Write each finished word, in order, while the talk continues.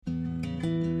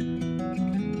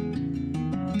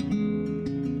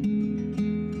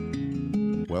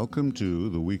Welcome to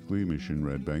the weekly Mission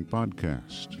Red Bank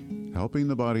podcast, helping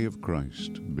the body of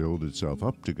Christ build itself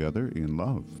up together in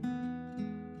love.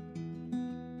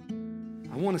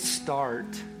 I want to start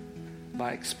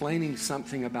by explaining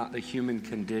something about the human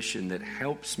condition that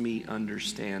helps me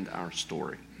understand our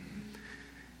story.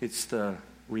 It's the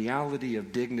reality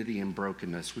of dignity and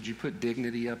brokenness. Would you put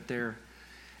dignity up there?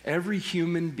 Every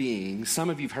human being,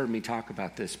 some of you have heard me talk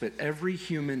about this, but every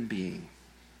human being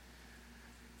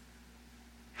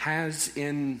has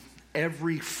in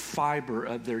every fiber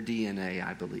of their DNA,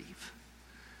 I believe,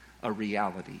 a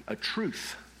reality, a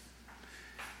truth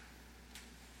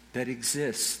that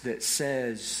exists that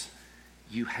says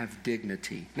you have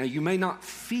dignity. Now, you may not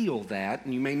feel that,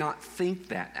 and you may not think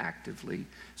that actively.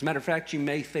 As a matter of fact, you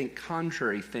may think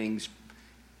contrary things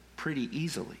pretty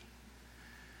easily.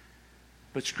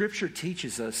 But Scripture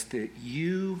teaches us that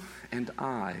you and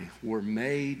I were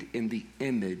made in the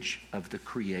image of the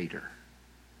Creator,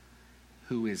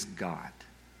 who is God.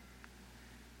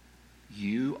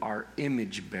 You are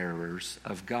image bearers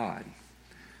of God.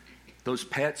 Those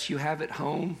pets you have at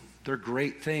home, they're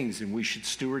great things and we should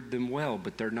steward them well,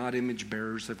 but they're not image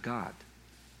bearers of God.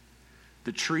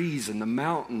 The trees and the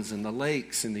mountains and the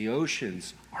lakes and the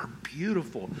oceans are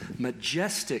beautiful,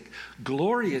 majestic,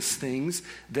 glorious things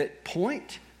that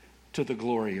point to the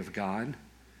glory of God,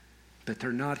 but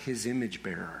they're not His image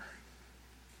bearer.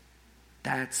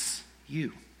 That's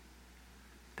you.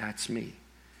 That's me.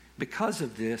 Because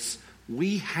of this,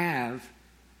 we have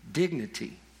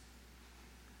dignity.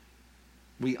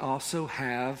 We also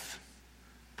have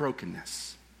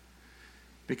brokenness,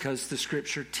 because the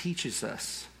Scripture teaches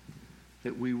us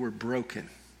that we were broken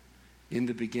in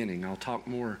the beginning. I'll talk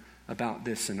more about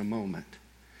this in a moment.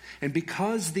 And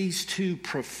because these two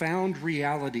profound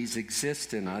realities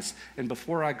exist in us, and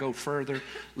before I go further,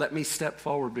 let me step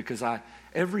forward, because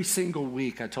every single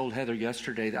week, I told Heather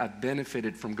yesterday that I've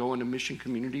benefited from going to Mission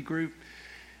Community Group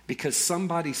because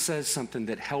somebody says something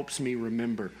that helps me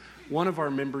remember. One of our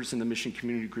members in the Mission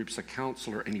Community Group is a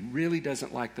counselor, and he really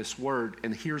doesn't like this word,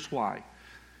 and here's why.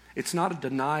 It's not a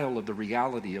denial of the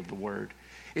reality of the word.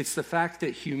 It's the fact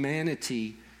that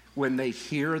humanity, when they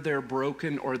hear they're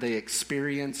broken or they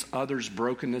experience others'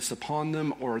 brokenness upon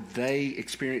them or they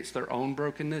experience their own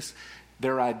brokenness,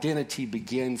 their identity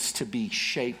begins to be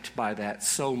shaped by that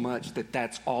so much that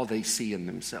that's all they see in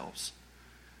themselves.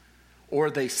 Or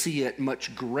they see it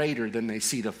much greater than they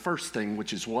see the first thing,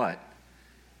 which is what?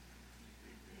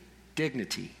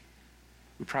 Dignity.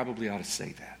 We probably ought to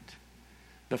say that.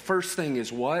 The first thing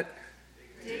is what?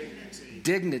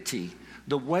 Dignity.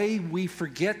 The way we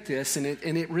forget this, and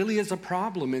it really is a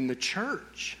problem in the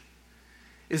church,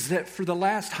 is that for the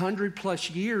last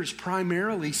 100+ years,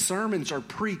 primarily sermons are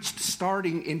preached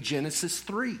starting in Genesis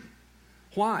 3.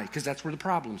 Why? Because that's where the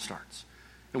problem starts,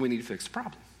 and we need to fix the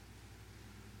problem.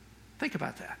 Think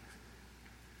about that.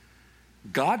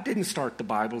 God didn't start the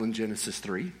Bible in Genesis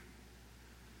 3.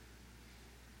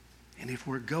 And if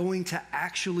we're going to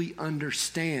actually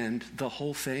understand the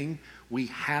whole thing, we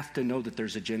have to know that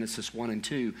there's a Genesis 1 and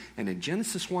 2. And in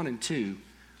Genesis 1 and 2,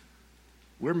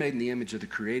 we're made in the image of the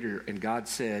Creator, and God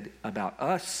said about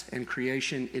us and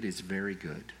creation, it is very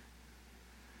good.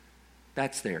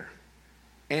 That's there.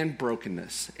 And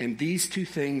brokenness. And these two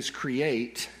things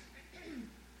create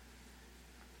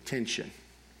tension.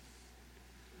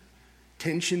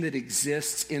 Tension that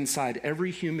exists inside every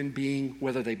human being,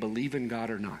 whether they believe in God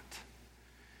or not.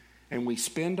 And we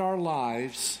spend our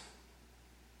lives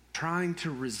trying to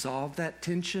resolve that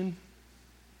tension.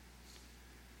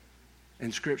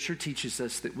 And Scripture teaches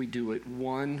us that we do it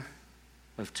one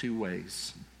of two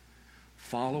ways.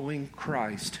 Following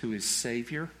Christ, who is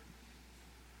Savior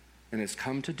and has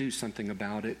come to do something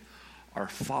about it, or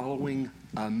following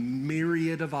a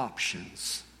myriad of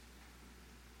options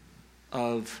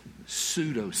of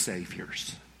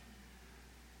pseudo-saviors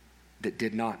that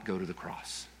did not go to the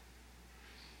cross.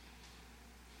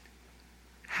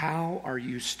 How are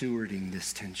you stewarding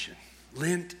this tension?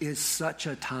 Lent is such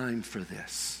a time for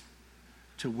this,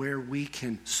 to where we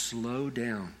can slow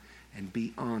down and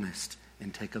be honest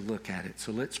and take a look at it.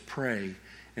 So let's pray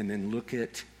and then look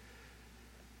at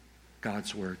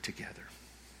God's word together.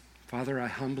 Father, I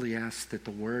humbly ask that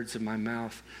the words of my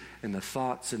mouth and the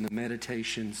thoughts and the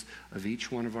meditations of each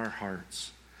one of our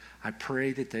hearts, I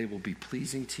pray that they will be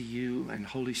pleasing to you, and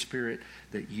Holy Spirit,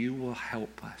 that you will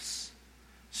help us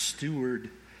steward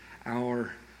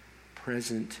our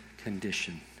present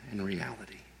condition and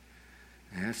reality.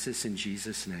 I ask this in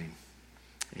Jesus' name.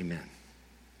 Amen.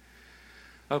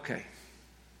 Okay,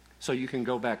 so you can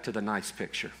go back to the nice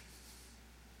picture.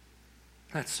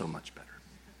 That's so much better.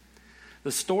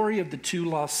 The story of the two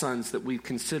lost sons that we've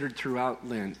considered throughout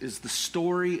Lent is the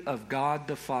story of God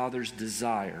the Father's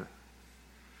desire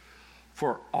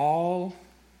for all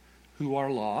who are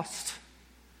lost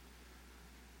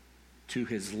to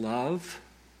his love,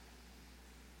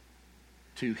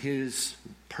 to his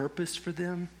purpose for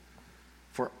them,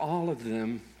 for all of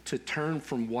them to turn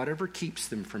from whatever keeps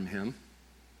them from him,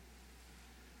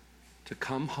 to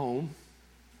come home,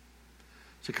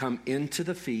 to come into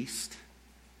the feast,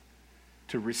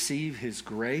 to receive his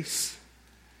grace,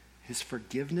 his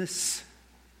forgiveness,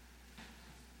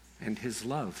 and his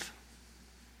love.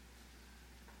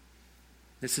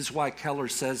 This is why Keller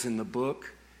says in the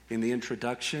book, in the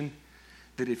introduction,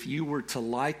 that if you were to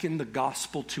liken the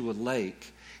gospel to a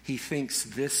lake, he thinks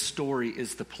this story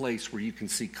is the place where you can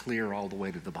see clear all the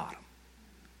way to the bottom.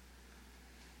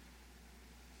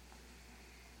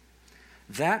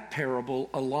 That parable,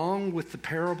 along with the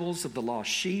parables of the lost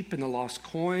sheep and the lost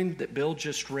coin that Bill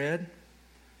just read,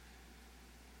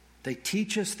 they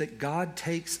teach us that God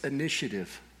takes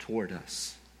initiative toward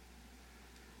us,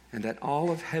 and that all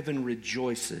of heaven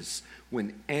rejoices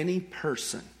when any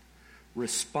person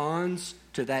responds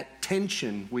to that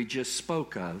tension we just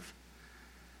spoke of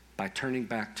by turning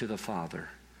back to the Father,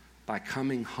 by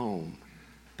coming home,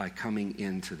 by coming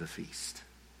into the feast.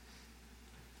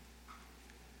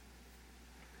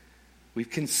 We've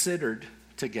considered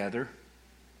together,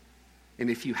 and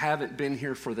if you haven't been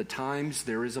here for the times,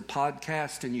 there is a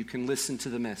podcast and you can listen to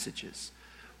the messages.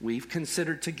 We've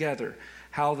considered together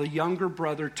how the younger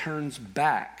brother turns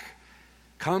back,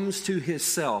 comes to his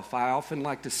self, I often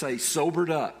like to say sobered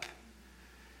up,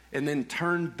 and then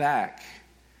turned back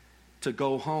to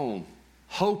go home,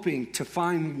 hoping to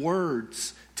find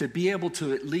words to be able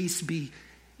to at least be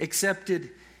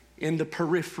accepted in the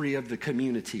periphery of the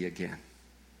community again.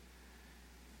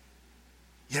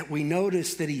 Yet we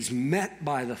notice that he's met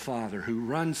by the Father who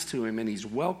runs to him and he's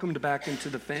welcomed back into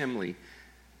the family.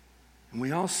 And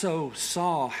we also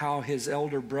saw how his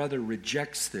elder brother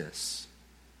rejects this.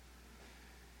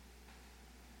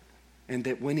 And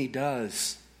that when he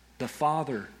does, the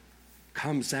Father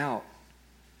comes out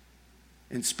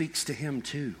and speaks to him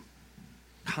too,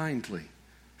 kindly,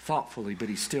 thoughtfully, but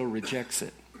he still rejects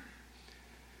it.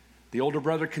 The older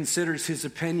brother considers his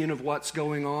opinion of what's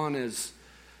going on as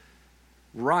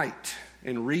right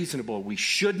and reasonable. We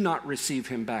should not receive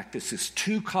him back. This is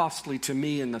too costly to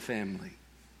me and the family.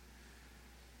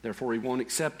 Therefore, he won't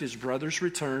accept his brother's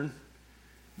return,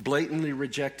 blatantly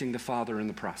rejecting the Father in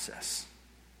the process.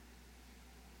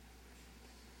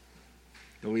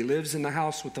 Though he lives in the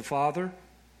house with the Father,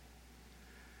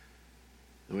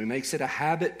 though he makes it a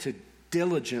habit to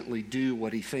diligently do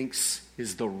what he thinks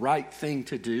is the right thing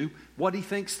to do, what he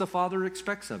thinks the Father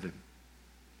expects of him.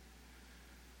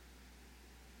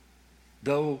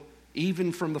 Though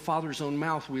even from the Father's own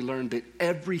mouth we learn that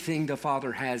everything the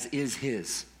Father has is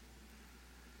his.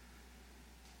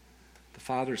 The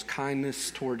Father's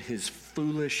kindness toward his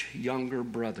foolish younger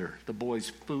brother, the boy's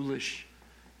foolish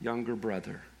younger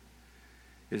brother,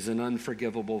 is an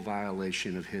unforgivable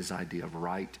violation of his idea of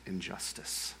right and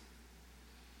justice.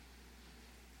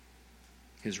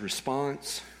 His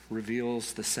response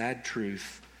reveals the sad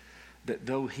truth that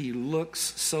though he looks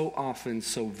so often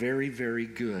so very, very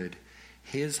good,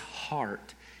 his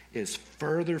heart is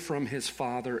further from his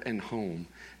father and home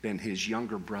than his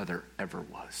younger brother ever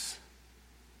was.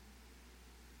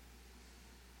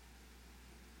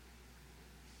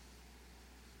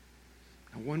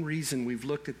 Now, one reason we've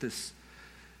looked at this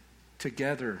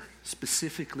together,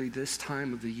 specifically this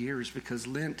time of the year, is because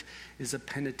Lent is a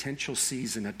penitential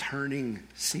season, a turning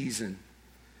season,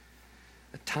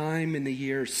 a time in the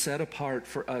year set apart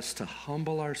for us to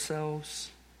humble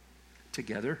ourselves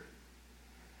together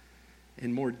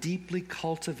and more deeply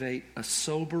cultivate a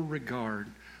sober regard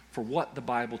for what the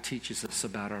Bible teaches us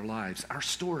about our lives, our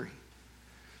story.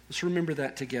 Let's remember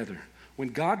that together. When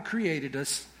God created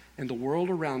us and the world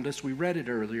around us, we read it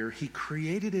earlier, he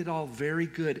created it all very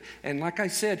good. And like I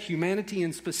said, humanity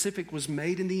in specific was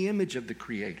made in the image of the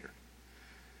Creator.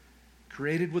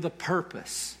 Created with a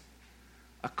purpose,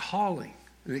 a calling,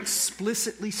 an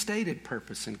explicitly stated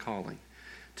purpose and calling,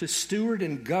 to steward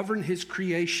and govern his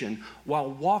creation while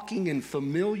walking in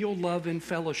familial love and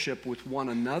fellowship with one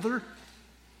another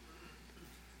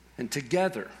and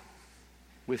together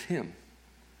with him.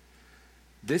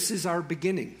 This is our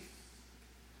beginning.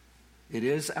 It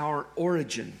is our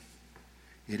origin.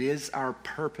 It is our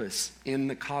purpose in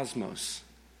the cosmos.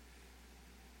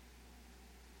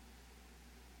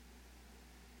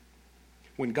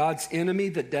 When God's enemy,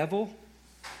 the devil,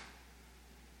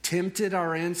 tempted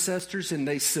our ancestors and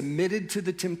they submitted to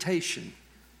the temptation,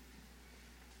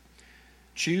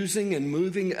 choosing and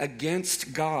moving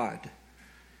against God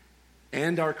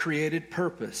and our created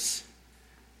purpose,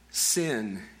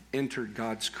 sin entered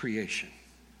God's creation.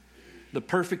 The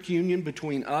perfect union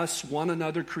between us, one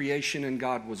another, creation, and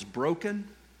God was broken,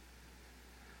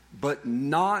 but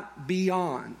not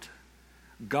beyond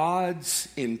God's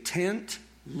intent,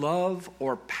 love,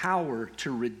 or power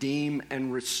to redeem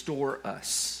and restore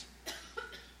us,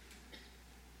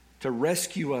 to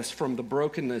rescue us from the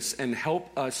brokenness and help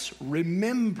us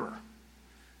remember,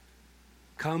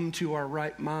 come to our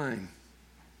right mind,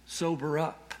 sober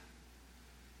up,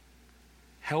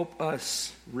 help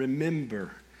us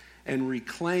remember and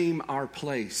reclaim our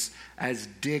place as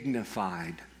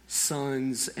dignified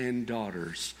sons and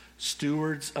daughters,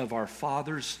 stewards of our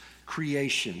Father's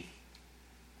creation,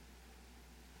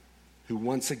 who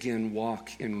once again walk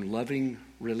in loving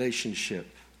relationship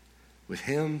with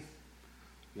Him,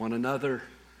 one another,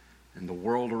 and the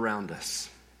world around us.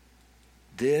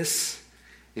 This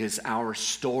is our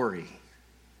story,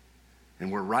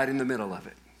 and we're right in the middle of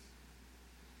it.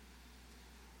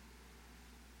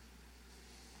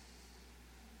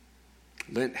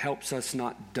 Lent helps us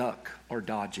not duck or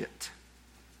dodge it.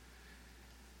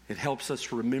 It helps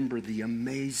us remember the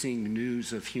amazing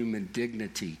news of human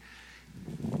dignity.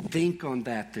 Think on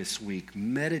that this week.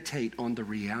 Meditate on the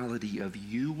reality of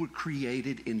you were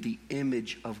created in the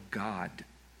image of God.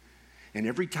 And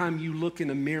every time you look in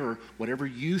a mirror, whatever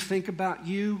you think about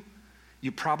you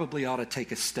probably ought to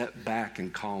take a step back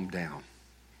and calm down.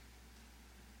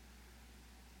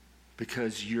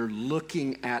 Because you're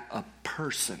looking at a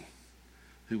person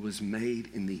who was made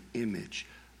in the image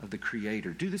of the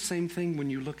Creator. Do the same thing when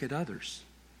you look at others.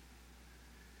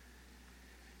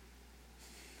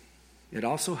 It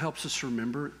also helps us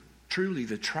remember truly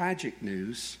the tragic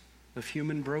news of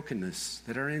human brokenness,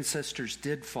 that our ancestors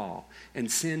did fall and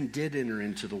sin did enter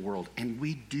into the world, and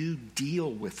we do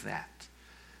deal with that.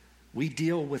 We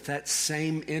deal with that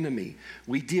same enemy.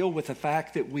 We deal with the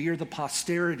fact that we are the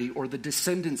posterity or the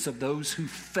descendants of those who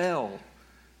fell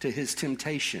to his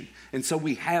temptation. And so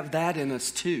we have that in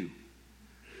us too.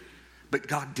 But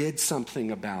God did something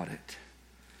about it.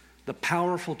 The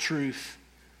powerful truth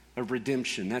of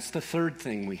redemption. That's the third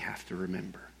thing we have to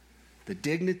remember. The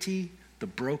dignity, the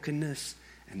brokenness,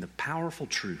 and the powerful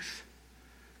truth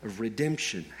of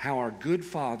redemption. How our good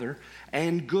father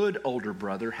and good older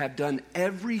brother have done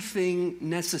everything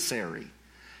necessary,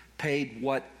 paid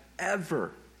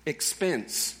whatever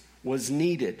expense was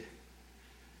needed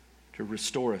to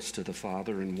restore us to the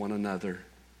Father and one another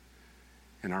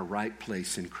and our right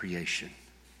place in creation.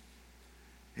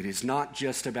 It is not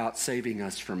just about saving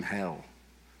us from hell.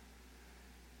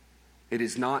 It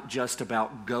is not just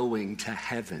about going to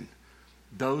heaven.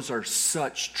 Those are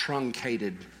such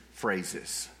truncated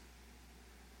phrases.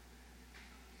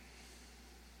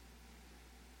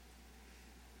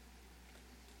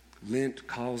 Lent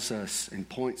calls us and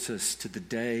points us to the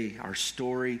day, our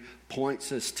story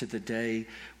points us to the day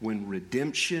when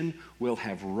redemption will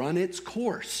have run its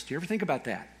course. Do you ever think about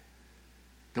that?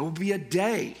 There will be a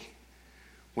day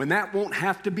when that won't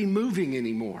have to be moving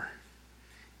anymore.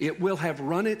 It will have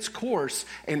run its course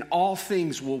and all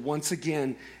things will once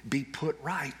again be put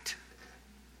right.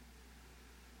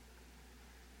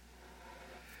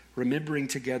 Remembering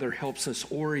together helps us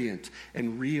orient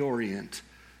and reorient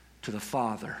to the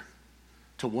Father,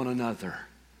 to one another,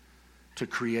 to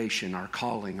creation, our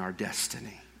calling, our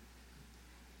destiny.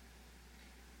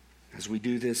 As we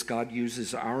do this, God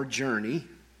uses our journey,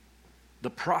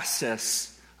 the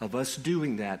process of us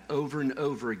doing that over and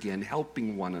over again,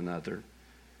 helping one another.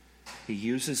 He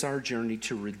uses our journey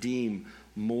to redeem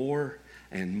more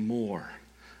and more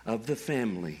of the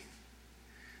family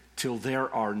till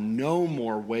there are no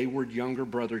more wayward younger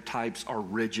brother types or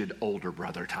rigid older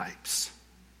brother types.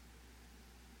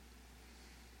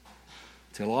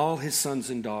 Till all his sons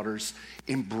and daughters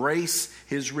embrace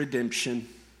his redemption,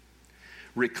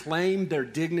 reclaim their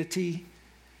dignity,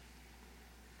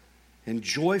 and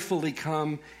joyfully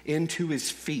come into his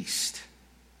feast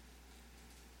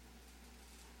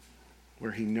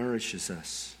where he nourishes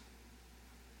us.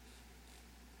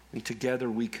 And together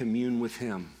we commune with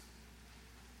him.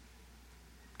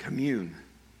 Commune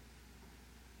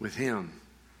with him,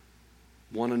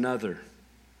 one another.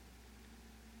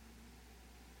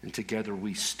 And together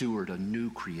we steward a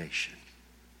new creation.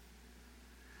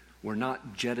 We're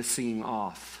not jettisoning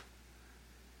off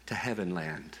to heaven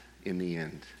land in the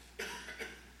end.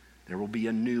 There will be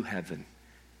a new heaven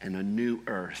and a new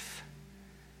earth,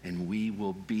 and we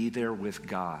will be there with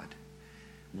God.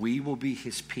 We will be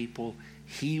his people.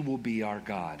 He will be our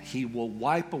God. He will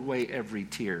wipe away every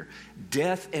tear.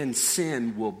 Death and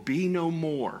sin will be no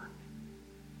more.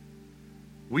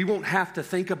 We won't have to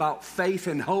think about faith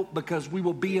and hope because we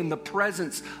will be in the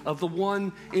presence of the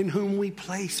one in whom we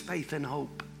place faith and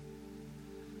hope.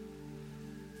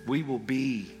 We will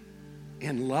be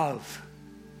in love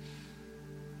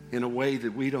in a way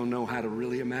that we don't know how to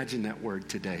really imagine that word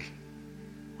today.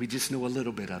 We just know a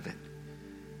little bit of it.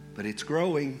 But it's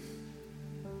growing.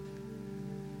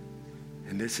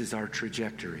 And this is our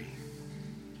trajectory.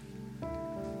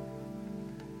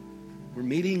 We're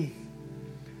meeting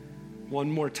one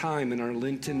more time in our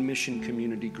Lenten mission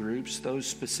community groups, those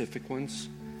specific ones,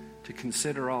 to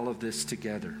consider all of this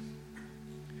together.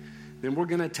 Then we're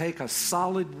going to take a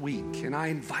solid week, and I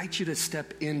invite you to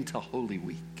step into Holy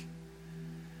Week.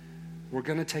 We're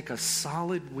going to take a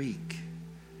solid week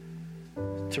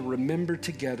to remember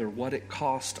together what it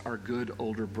cost our good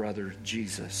older brother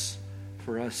Jesus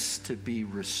for us to be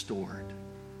restored.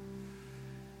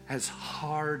 As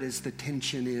hard as the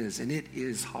tension is, and it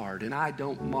is hard, and I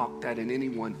don't mock that in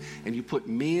anyone, and you put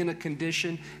me in a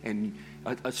condition and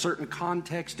a certain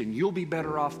context, and you'll be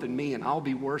better off than me, and I'll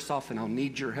be worse off, and I'll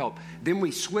need your help. Then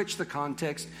we switch the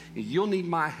context, and you'll need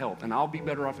my help, and I'll be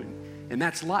better off, and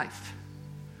that's life.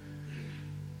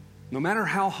 No matter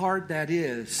how hard that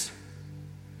is,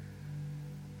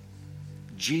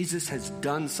 Jesus has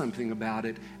done something about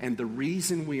it, and the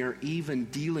reason we are even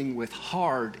dealing with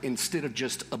hard instead of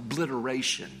just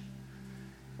obliteration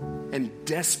and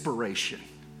desperation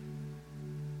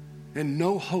and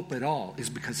no hope at all is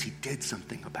because he did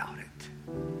something about it.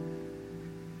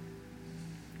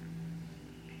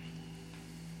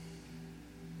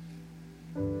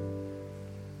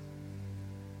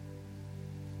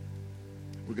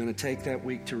 We're going to take that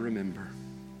week to remember.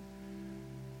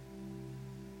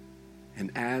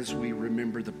 And as we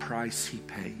remember the price he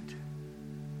paid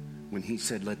when he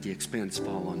said, let the expense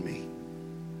fall on me,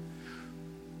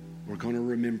 we're going to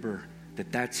remember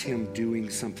that that's him doing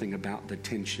something about the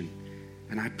tension.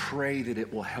 And I pray that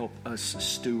it will help us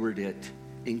steward it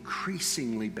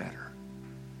increasingly better,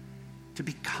 to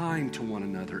be kind to one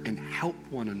another and help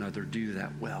one another do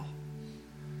that well,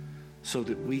 so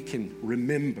that we can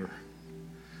remember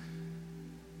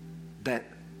that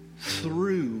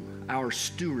through our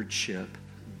stewardship,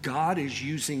 God is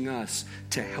using us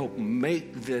to help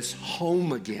make this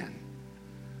home again.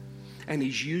 And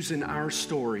he's using our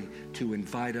story to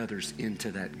invite others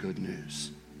into that good news.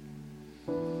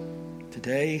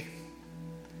 Today,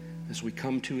 as we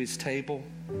come to his table,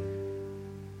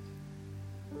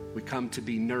 we come to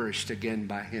be nourished again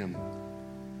by him.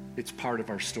 It's part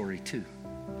of our story too.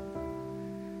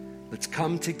 Let's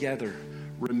come together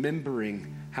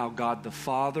remembering how God the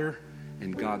Father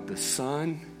and God the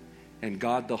Son and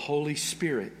God the Holy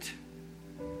Spirit,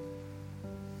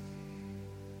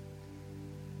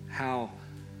 how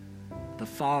the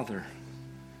Father,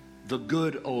 the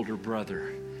good older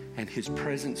brother, and his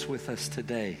presence with us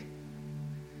today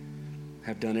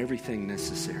have done everything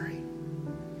necessary.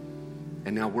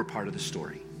 And now we're part of the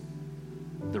story.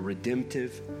 The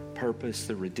redemptive purpose,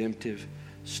 the redemptive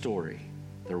story.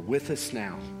 They're with us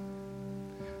now.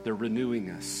 They're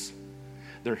renewing us.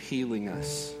 They're healing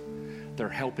us. They're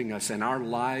helping us. And our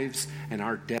lives and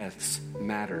our deaths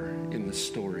matter in the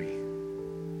story.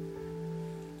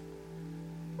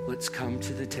 Let's come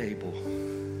to the table.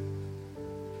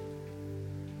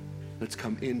 Let's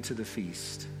come into the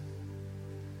feast.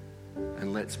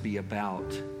 And let's be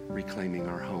about reclaiming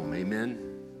our home. Amen.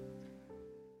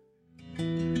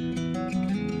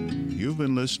 You've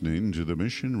been listening to the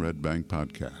Mission Red Bank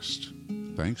Podcast.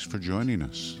 Thanks for joining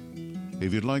us.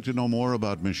 If you'd like to know more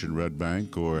about Mission Red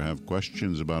Bank or have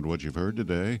questions about what you've heard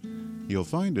today, you'll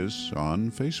find us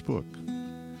on Facebook.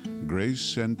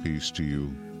 Grace and peace to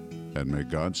you, and may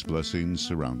God's blessings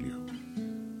surround you.